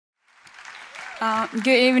Good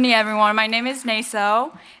evening, everyone. My name is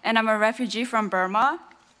Naso, and I'm a refugee from Burma.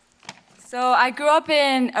 So I grew up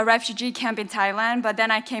in a refugee camp in Thailand, but then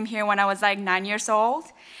I came here when I was like 9 years old.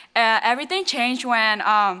 Everything changed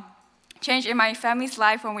changed in my family's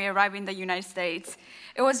life when we arrived in the United States.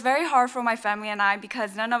 It was very hard for my family and I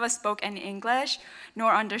because none of us spoke any English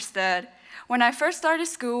nor understood. When I first started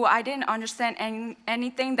school, I didn't understand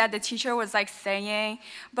anything that the teacher was like saying,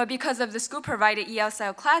 but because of the school provided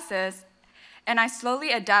ESL classes, and I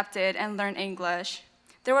slowly adapted and learned English.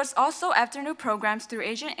 There was also afternoon programs through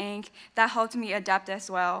Asian Inc. that helped me adapt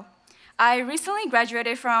as well. I recently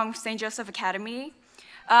graduated from St. Joseph Academy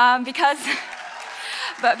because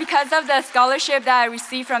of the scholarship that I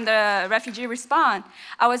received from the Refugee Response,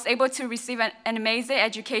 I was able to receive an amazing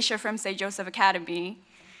education from St. Joseph Academy.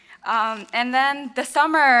 And then the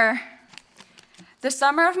summer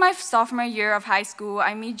of my sophomore year of high school,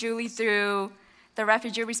 I met Julie through the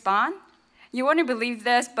Refugee Response. You wouldn't believe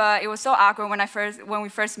this, but it was so awkward when we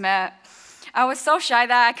first met. I was so shy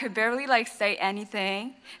that I could barely say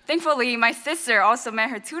anything. Thankfully, my sister also met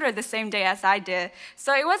her tutor the same day as I did,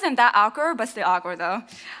 so it wasn't that awkward, but still awkward though.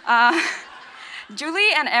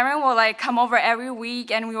 Julie and Aaron will come over every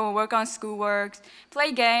week, and we will work on schoolwork,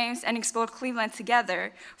 play games, and explore Cleveland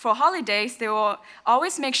together. For holidays, they will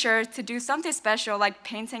always make sure to do something special like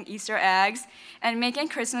painting Easter eggs and making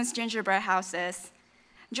Christmas gingerbread houses.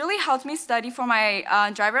 Julie helped me study for my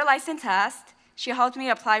driver license test. She helped me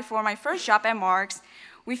apply for my first job at Marks.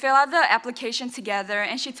 We filled out the application together,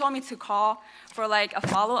 and she told me to call for a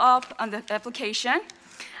follow-up on the application.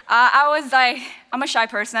 I'm a shy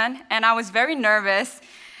person, and I was very nervous.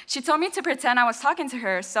 She told me to pretend I was talking to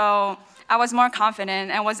her, so I was more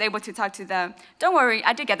confident and was able to talk to them. Don't worry,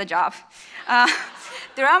 I did get the job.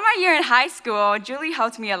 Throughout my year in high school, Julie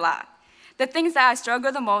helped me a lot. The things that I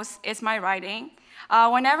struggle the most is my writing.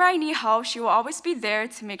 Whenever I need help, she will always be there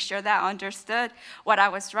to make sure that I understood what I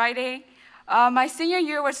was writing. My senior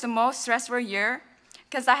year was the most stressful year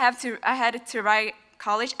because I had to write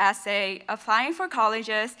college essay, applying for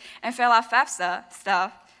colleges, and fill out FAFSA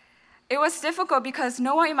stuff. It was difficult because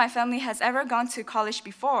no one in my family has ever gone to college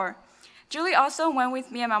before. Julie also went with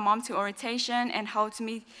me and my mom to orientation and helped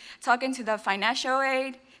me talking to the financial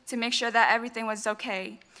aid to make sure that everything was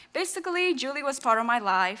okay. Basically, Julie was part of my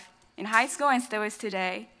life in high school and still is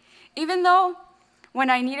today. Even though when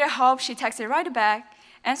I needed help, she texted right back,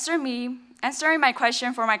 answering my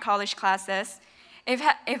question for my college classes.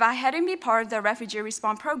 If I hadn't been part of the Refugee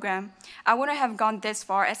Response program, I wouldn't have gone this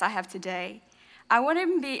far as I have today. I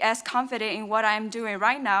wouldn't be as confident in what I am doing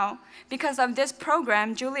right now. Because of this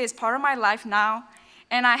program, Julie is part of my life now,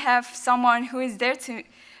 and I have someone who is there to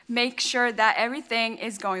make sure that everything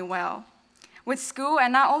is going well. With school,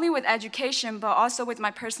 and not only with education, but also with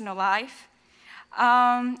my personal life.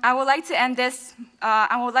 I would like to end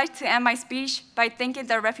my speech by thanking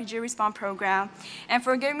the Refugee Response Program and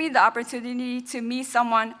for giving me the opportunity to meet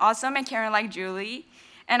someone awesome and caring like Julie.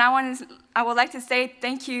 And I would like to say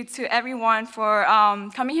thank you to everyone for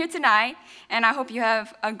coming here tonight, and I hope you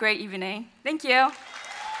have a great evening. Thank you.